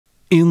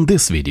In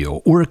this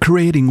video, we're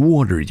creating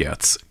water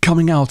jets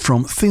coming out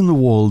from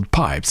thin-walled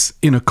pipes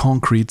in a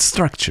concrete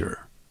structure.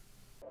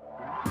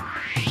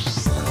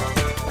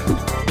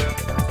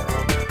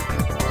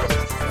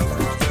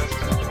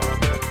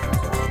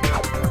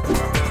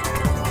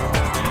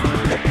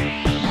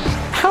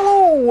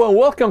 Hello and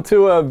welcome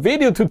to a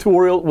video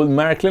tutorial with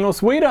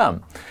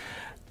Marklinofsweden.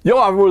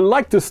 I would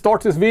like to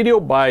start this video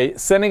by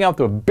sending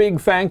out a big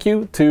thank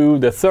you to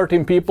the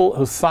 13 people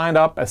who signed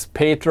up as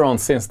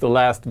patrons since the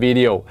last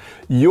video.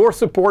 Your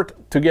support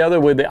together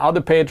with the other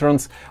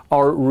patrons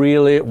are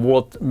really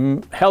what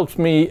helps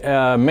me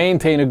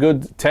maintain a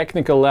good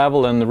technical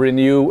level and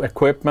renew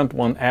equipment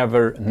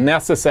whenever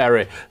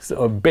necessary.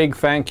 So a big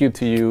thank you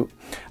to you.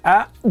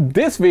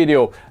 This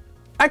video,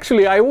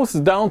 actually, I was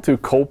down to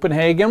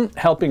Copenhagen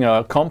helping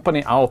a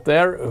company out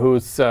there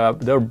who's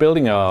they're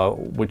building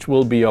which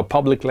will be a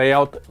public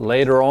layout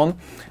later on,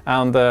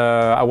 and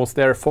I was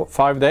there for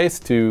 5 days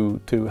to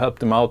help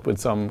them out with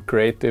some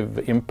creative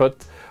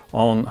input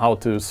on how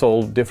to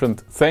solve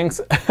different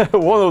things.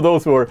 One of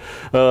those were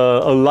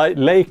a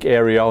lake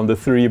area on the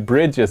 3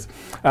 bridges,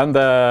 and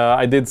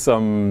I did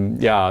some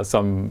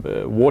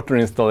water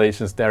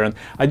installations there, and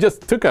I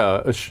just took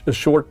a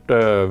short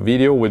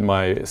video with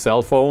my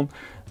cell phone.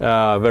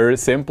 Very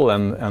simple,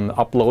 and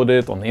uploaded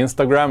it on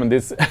Instagram, and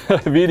this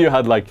video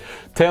had like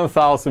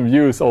 10,000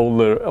 views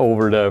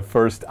over the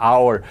first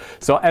hour.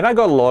 So, and I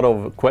got a lot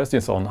of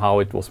questions on how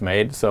it was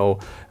made, so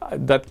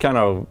that kind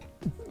of,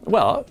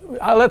 well,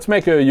 let's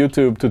make a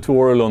YouTube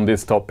tutorial on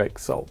this topic,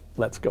 so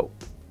let's go.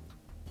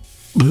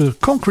 The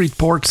concrete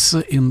parts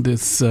in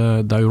this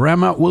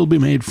diorama will be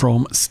made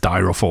from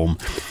styrofoam.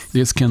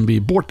 This can be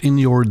bought in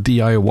your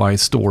DIY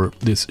store.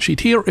 This sheet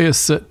here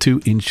is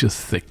 2 inches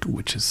thick,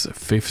 which is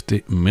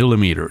 50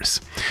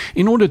 millimeters.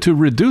 In order to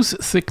reduce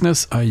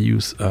thickness, I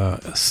use a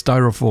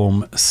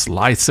styrofoam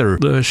slicer.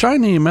 The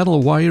shiny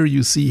metal wire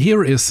you see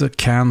here is a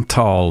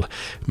Kanal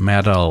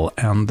metal,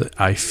 and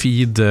I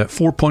feed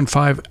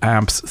 4.5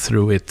 amps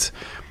through it.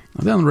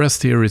 And then the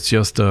rest here is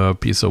just a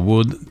piece of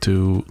wood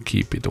to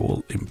keep it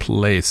all in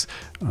place,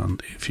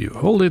 and if you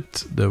hold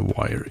it, the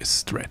wire is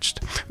stretched.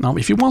 Now,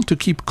 if you want to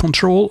keep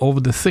control over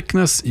the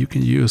thickness, you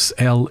can use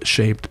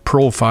L-shaped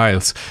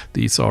profiles.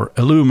 These are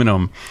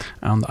aluminum,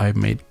 and I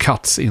made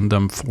cuts in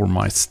them for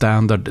my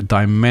standard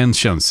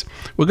dimensions.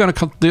 We're gonna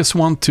cut this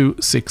one to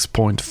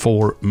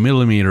 6.4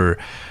 millimeter.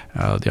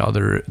 The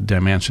other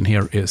dimension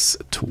here is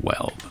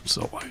 12,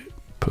 so I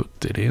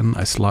put it in,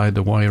 I slide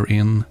the wire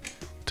in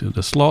to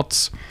the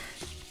slots,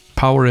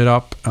 power it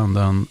up, and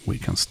then we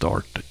can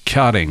start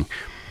cutting.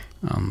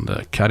 And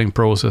the cutting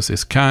process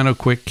is kind of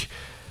quick.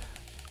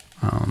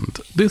 And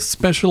this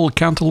special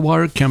Kanal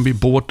wire can be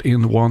bought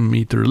in 1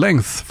 meter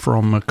length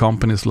from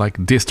companies like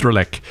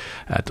Distrelec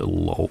at a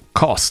low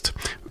cost.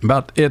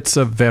 But it's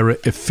a very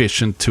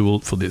efficient tool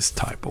for this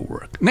type of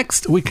work.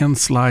 Next, we can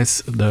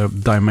slice the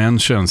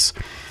dimensions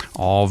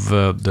of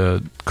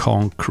the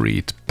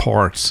concrete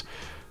parts.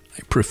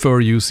 I prefer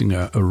using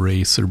a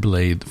razor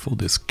blade for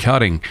this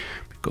cutting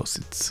because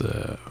it's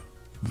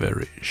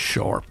very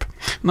sharp.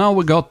 Now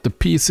we got the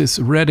pieces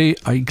ready.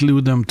 I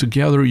glue them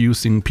together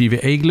using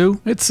PVA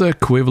glue. It's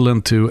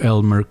equivalent to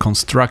Elmer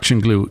construction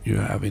glue you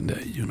have in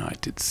the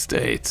United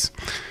States.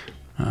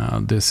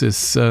 This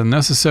is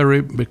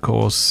necessary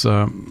because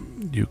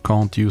you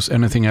can't use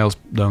anything else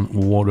than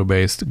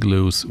water-based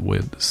glues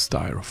with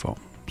styrofoam.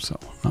 So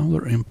now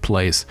they're in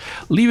place.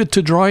 Leave it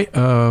to dry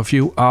a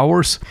few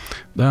hours.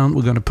 Then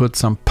we're going to put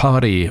some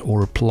putty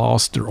or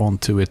plaster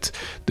onto it.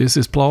 This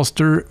is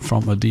plaster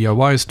from a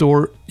DIY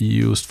store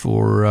used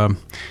for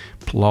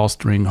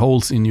plastering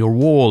holes in your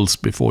walls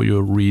before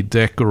you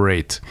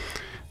redecorate.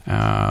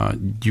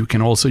 You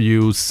can also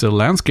use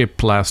landscape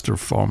plaster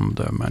from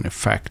the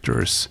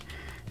manufacturers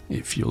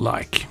if you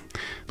like.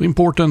 The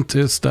important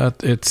is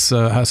that it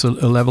has a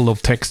level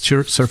of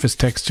texture, surface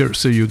texture,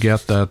 so you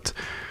get that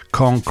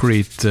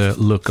concrete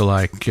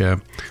look-alike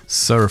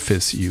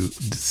surface you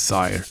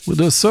desire. With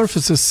the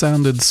surfaces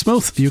sanded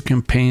smooth, you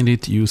can paint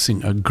it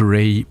using a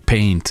gray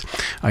paint.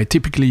 I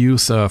typically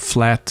use a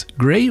flat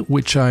gray,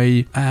 which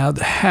I add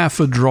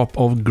half a drop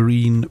of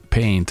green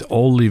paint,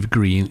 olive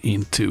green,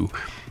 into.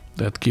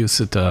 That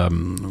gives it a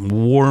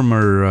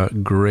warmer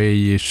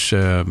grayish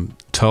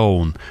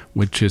tone,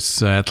 which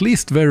is at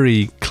least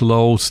very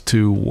close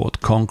to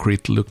what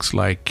concrete looks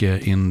like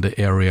in the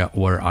area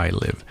where I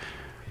live.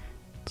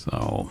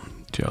 So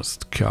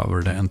just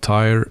cover the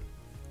entire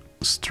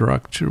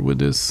structure with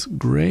this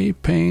gray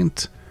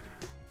paint.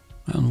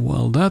 And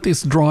while that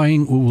is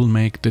drying, we will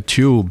make the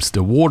tubes,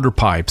 the water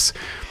pipes.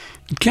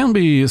 It can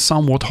be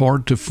somewhat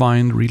hard to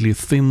find really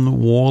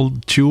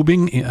thin-walled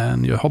tubing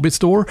in your hobby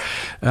store,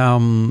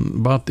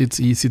 but it's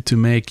easy to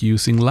make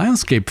using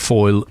landscape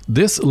foil.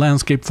 This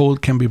landscape foil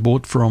can be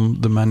bought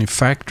from the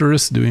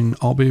manufacturers doing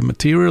hobby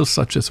materials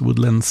such as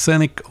Woodland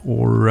Scenic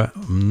or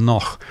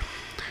Noch.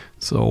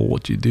 So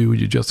what you do,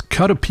 you just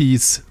cut a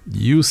piece,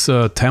 use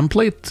a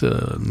template,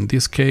 in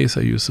this case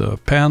I use a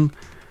pen,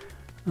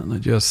 and I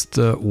just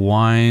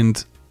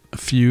wind a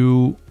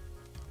few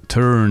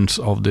turns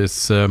of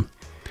this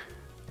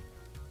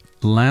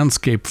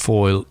landscape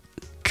foil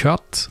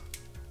cut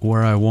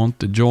where I want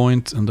the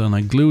joint, and then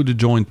I glue the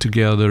joint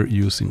together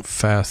using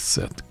fast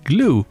set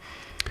glue.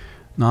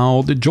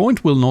 Now the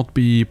joint will not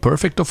be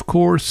perfect, of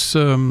course,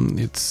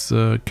 it's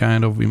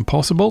kind of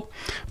impossible,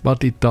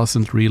 but it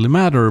doesn't really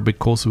matter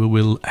because we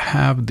will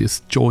have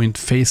this joint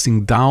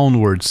facing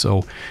downwards,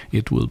 so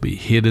it will be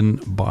hidden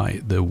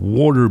by the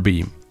water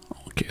beam.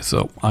 Okay,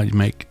 so I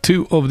make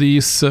 2 of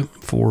these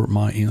for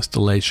my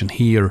installation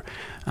here,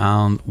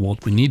 and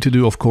what we need to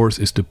do, of course,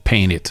 is to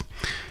paint it.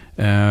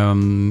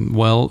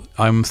 Well,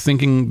 I'm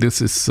thinking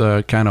this is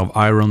kind of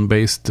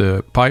iron-based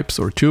pipes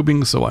or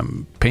tubing, so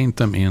I'm paint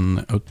them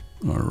in a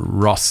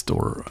rust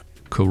or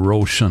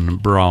corrosion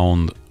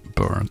brown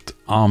burnt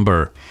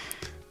umber.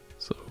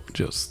 So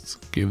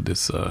just give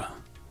this a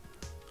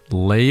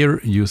layer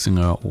using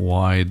a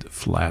wide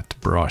flat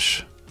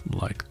brush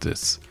like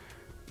this,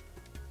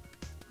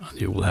 and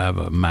you will have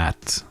a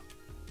matte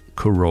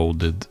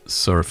corroded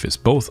surface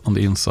both on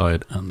the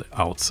inside and the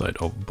outside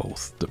of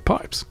both the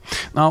pipes.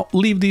 Now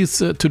leave these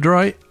to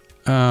dry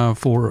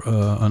for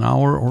an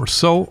hour or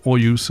so, or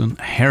use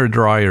a hair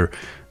dryer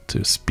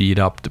to speed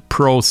up the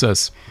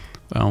process.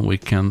 And we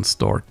can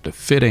start the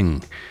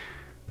fitting.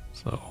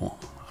 So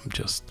I'm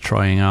just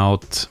trying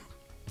out.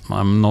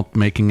 I'm not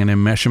making any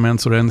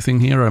measurements or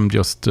anything here. I'm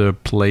just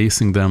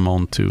placing them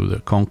onto the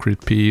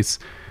concrete piece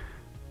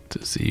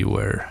to see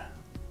where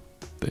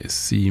this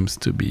seems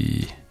to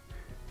be.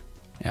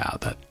 Yeah,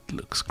 that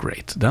looks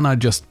great. Then I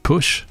just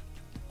push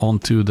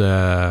onto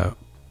the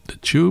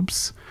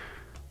tubes,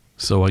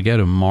 so I get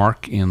a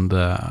mark in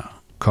the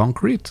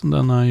concrete, and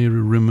then I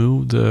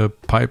remove the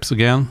pipes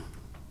again,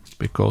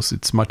 because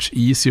it's much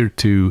easier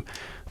to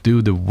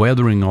do the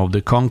weathering of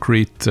the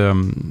concrete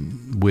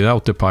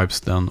without the pipes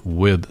than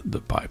with the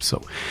pipes.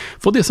 So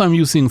for this I'm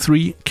using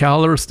 3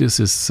 colors. This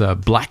is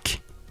black,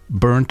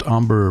 burnt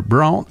umber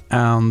brown,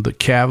 and the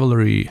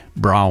cavalry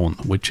brown,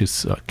 which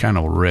is kind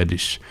of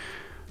reddish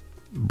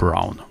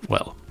brown.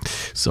 Well,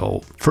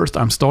 so first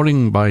I'm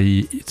starting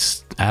by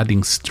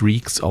adding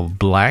streaks of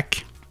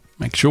black.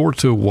 Make sure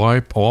to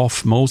wipe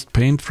off most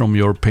paint from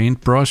your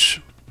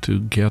paintbrush to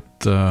get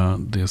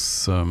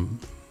this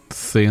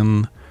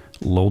thin,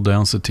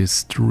 low-density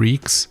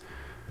streaks.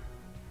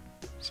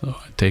 So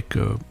I take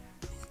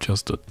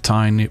just a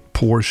tiny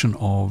portion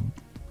of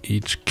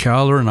each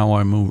color. Now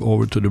I move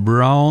over to the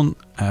brown,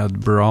 add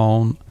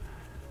brown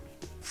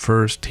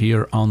first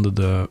here under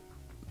the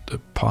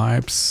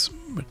pipes,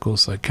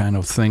 because I kind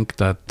of think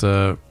that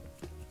the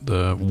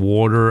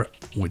water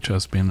which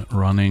has been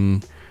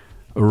running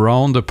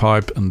around the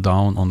pipe and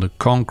down on the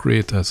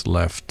concrete has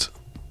left,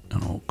 you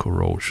know,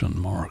 corrosion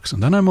marks.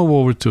 And then I move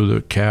over to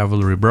the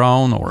cavalry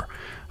brown, or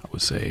I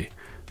would say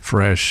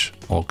fresh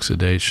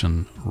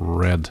oxidation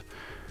red.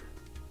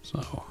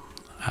 So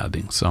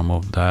adding some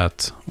of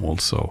that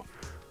also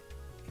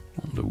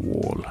on the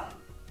wall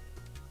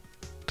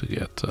to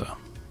get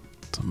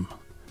some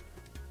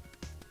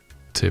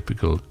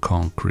typical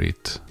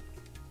concrete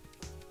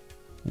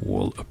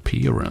wall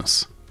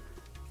appearance.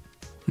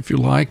 If you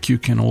like, you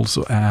can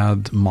also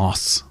add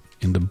moss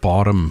in the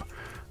bottom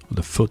of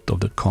the foot of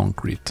the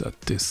concrete at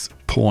this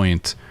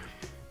point,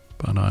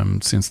 but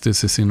since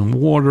this is in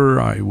water,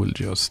 I will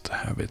just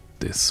have it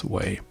this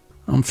way.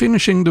 I'm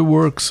finishing the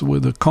works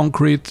with the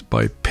concrete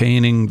by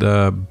painting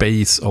the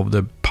base of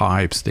the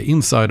pipes, the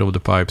inside of the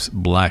pipes,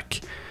 black.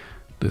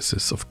 This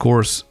is, of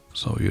course,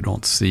 so you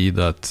don't see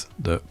that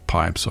the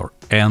pipes are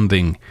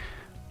ending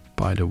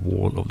by the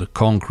wall of the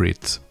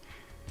concrete.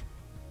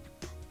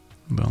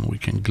 Then we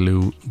can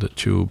glue the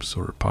tubes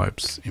or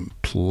pipes in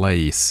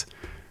place.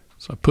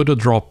 So I put a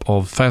drop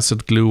of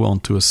facet glue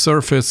onto a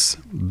surface,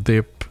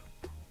 dip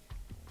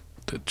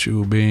the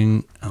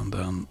tubing, and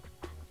then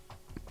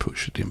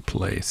push it in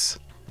place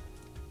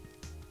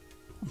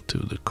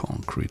onto the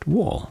concrete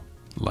wall,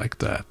 like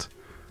that.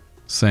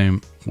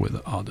 Same with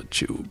the other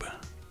tube.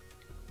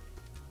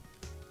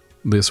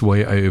 This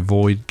way I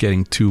avoid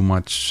getting too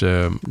much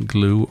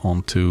glue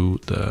onto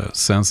the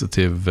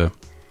sensitive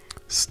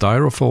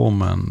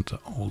styrofoam, and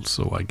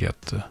also I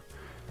get the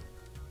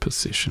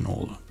position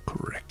all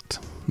correct.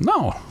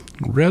 Now,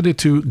 ready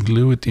to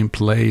glue it in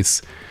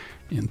place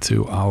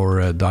into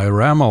our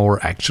diorama,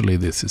 or actually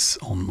this is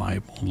on my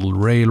model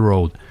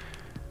railroad.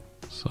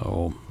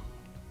 So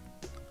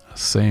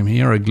same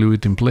here, I glue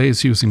it in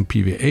place using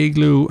PVA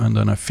glue, and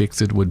then I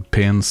fix it with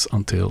pins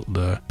until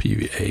the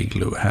PVA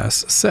glue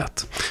has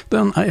set.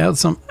 Then I add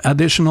some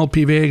additional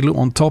PVA glue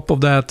on top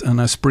of that,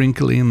 and I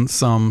sprinkle in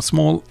some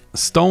small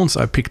stones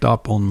I picked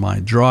up on my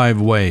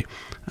driveway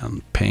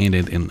and paint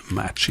it in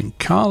matching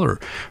color.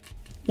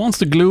 Once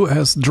the glue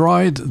has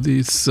dried,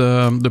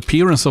 the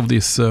appearance of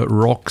these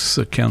rocks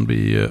can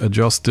be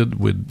adjusted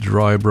with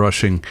dry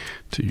brushing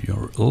to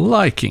your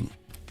liking.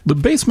 The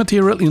base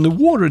material in the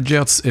water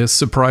jets is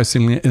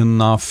surprisingly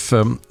enough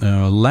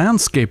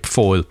landscape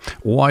foil.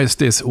 Why is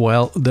this?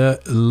 Well,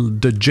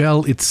 the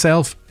gel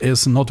itself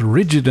is not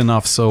rigid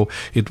enough, so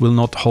it will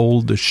not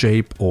hold the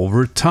shape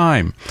over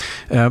time.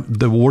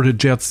 The water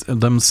jets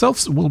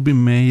themselves will be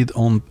made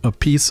on a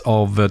piece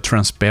of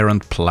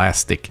transparent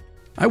plastic.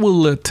 I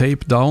will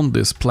tape down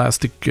this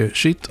plastic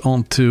sheet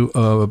onto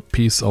a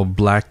piece of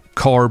black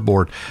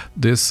cardboard.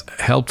 This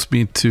helps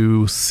me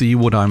to see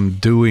what I'm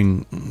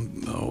doing.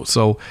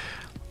 So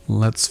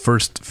let's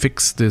first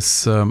fix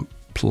this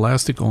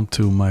plastic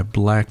onto my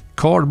black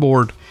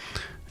cardboard.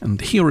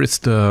 And here is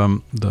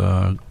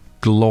the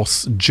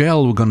gloss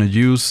gel we're gonna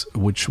use,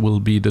 which will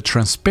be the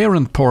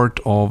transparent part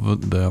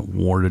of the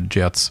water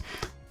jets.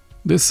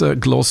 This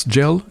gloss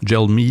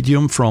gel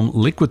medium from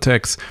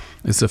Liquitex,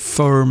 is a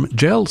firm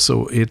gel,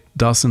 so it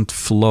doesn't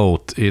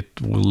float.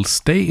 It will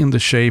stay in the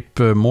shape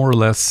more or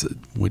less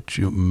which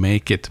you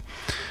make it.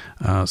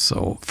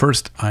 So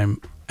first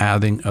I'm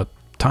adding a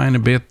tiny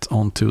bit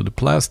onto the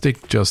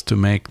plastic just to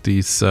make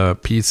these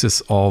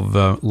pieces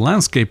of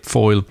landscape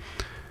foil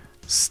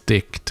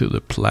stick to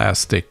the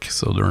plastic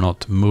so they're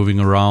not moving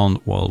around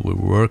while we're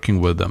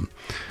working with them.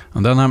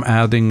 And then I'm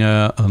adding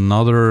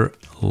another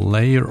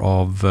layer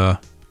of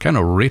kind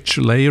of rich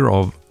layer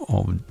of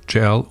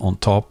gel on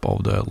top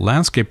of the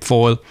landscape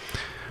foil,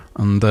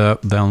 and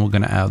then we're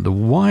gonna add the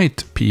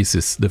white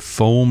pieces, the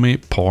foamy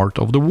part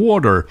of the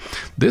water.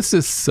 This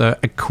is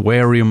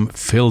aquarium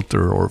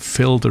filter or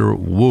filter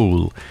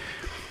wool.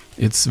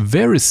 It's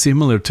very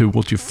similar to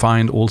what you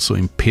find also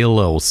in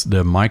pillows,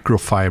 the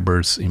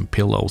microfibers in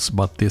pillows,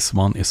 but this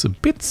one is a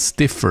bit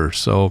stiffer,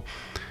 so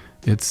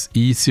it's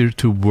easier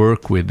to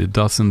work with. It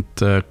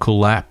doesn't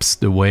collapse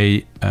the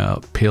way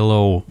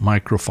pillow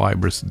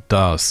microfibers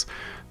does.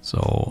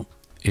 So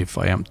if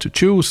I am to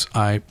choose,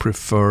 I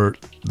prefer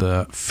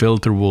the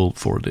filter wool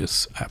for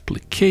this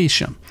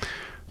application.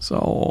 So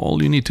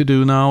all you need to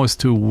do now is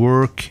to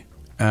work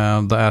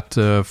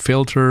that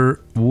filter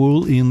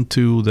wool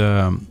into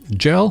the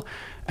gel,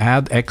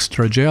 add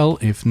extra gel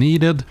if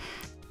needed,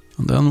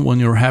 and then when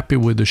you're happy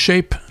with the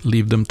shape,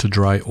 leave them to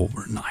dry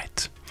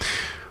overnight.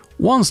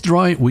 Once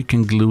dry, we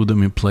can glue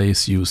them in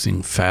place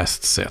using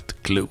fast set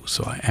glue.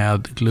 So I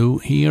add glue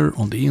here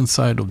on the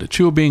inside of the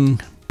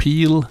tubing,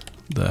 peel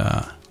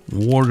the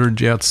water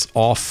jets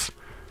off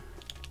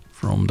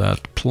from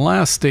that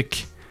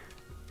plastic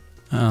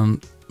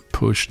and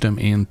push them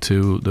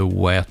into the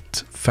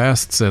wet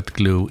fast set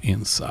glue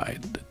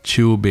inside the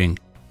tubing.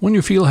 When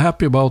you feel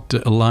happy about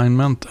the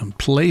alignment and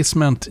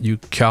placement, you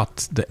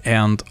cut the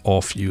end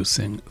off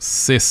using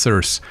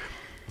scissors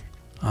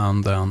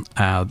and then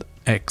add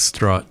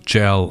extra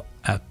gel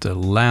at the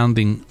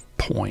landing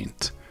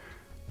point.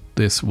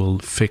 This will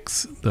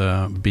fix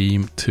the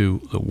beam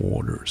to the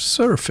water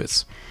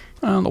surface.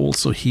 And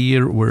also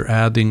here we're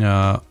adding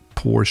a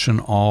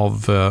portion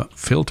of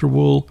filter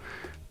wool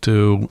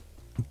to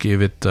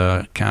give it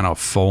a kind of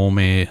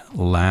foamy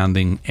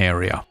landing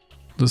area.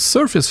 The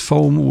surface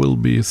foam will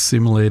be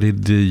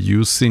simulated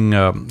using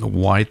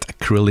white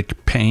acrylic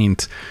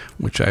paint,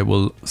 which I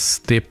will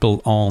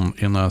stipple on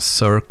in a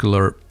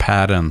circular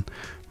pattern.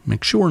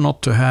 Make sure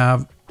not to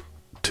have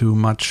too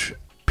much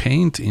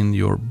paint in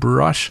your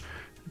brush.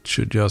 It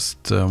should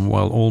just,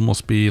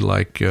 almost be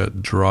like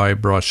dry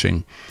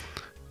brushing.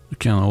 You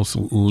can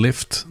also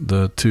lift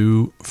the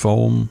two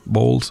foam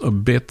balls a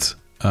bit,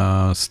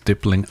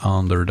 stippling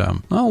under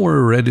them. Now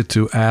we're ready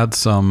to add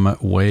some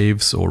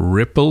waves or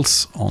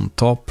ripples on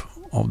top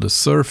of the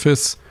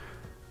surface.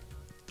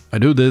 I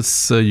do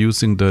this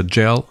using the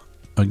gel,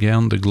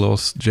 again the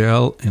gloss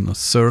gel, in a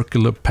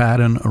circular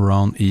pattern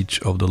around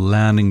each of the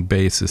landing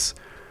bases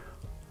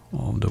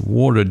of the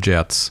water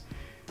jets.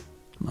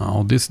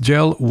 Now this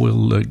gel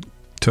will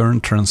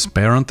turn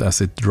transparent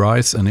as it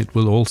dries, and it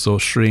will also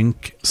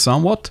shrink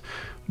somewhat,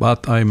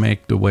 but I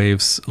make the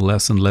waves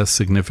less and less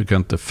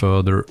significant the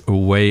further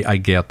away I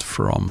get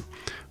from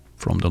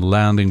the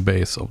landing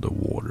base of the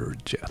water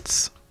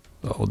jets.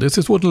 So this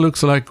is what it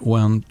looks like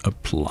when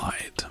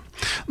applied.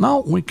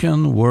 Now we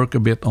can work a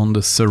bit on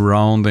the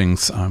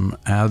surroundings. I'm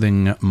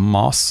adding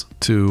moss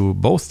to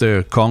both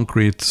the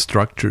concrete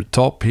structure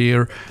top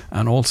here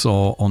and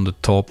also on the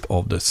top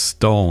of the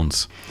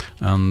stones.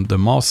 And the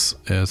moss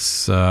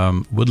is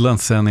woodland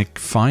scenic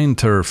fine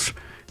turf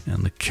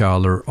in the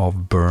color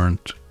of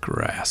burnt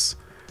grass.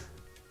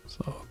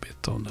 So a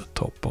bit on the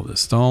top of the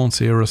stones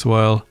here as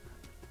well,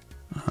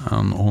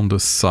 and on the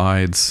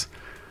sides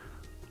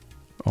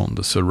on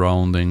the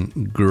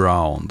surrounding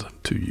ground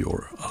to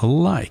your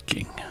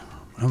liking.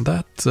 And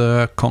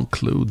that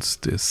concludes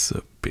this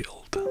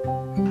build.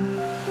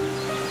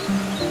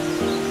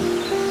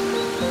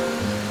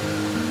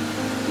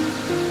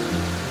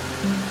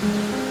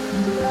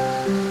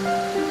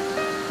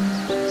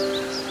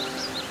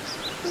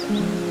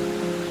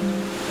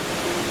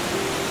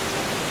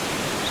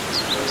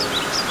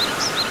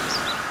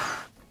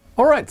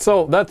 Alright,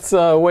 so that's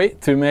a way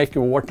to make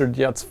water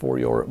jets for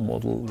your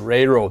model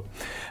railroad.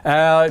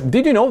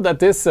 Did you know that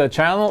this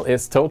channel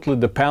is totally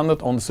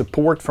dependent on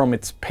support from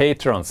its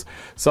patrons?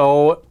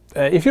 So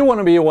if you want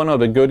to be one of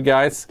the good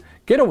guys,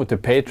 get over to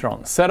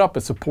Patreon, set up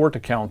a support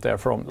account there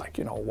from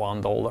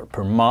 $1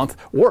 per month,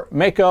 or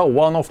make a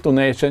one-off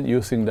donation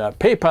using the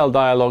PayPal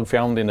dialog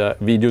found in the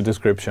video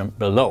description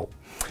below.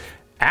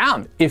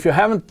 And if you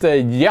haven't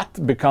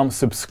yet become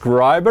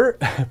subscriber,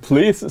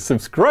 please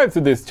subscribe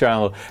to this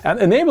channel and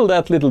enable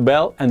that little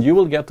bell, and you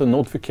will get a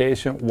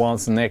notification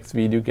once the next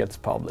video gets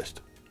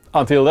published.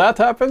 Until that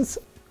happens,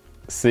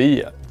 see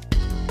ya!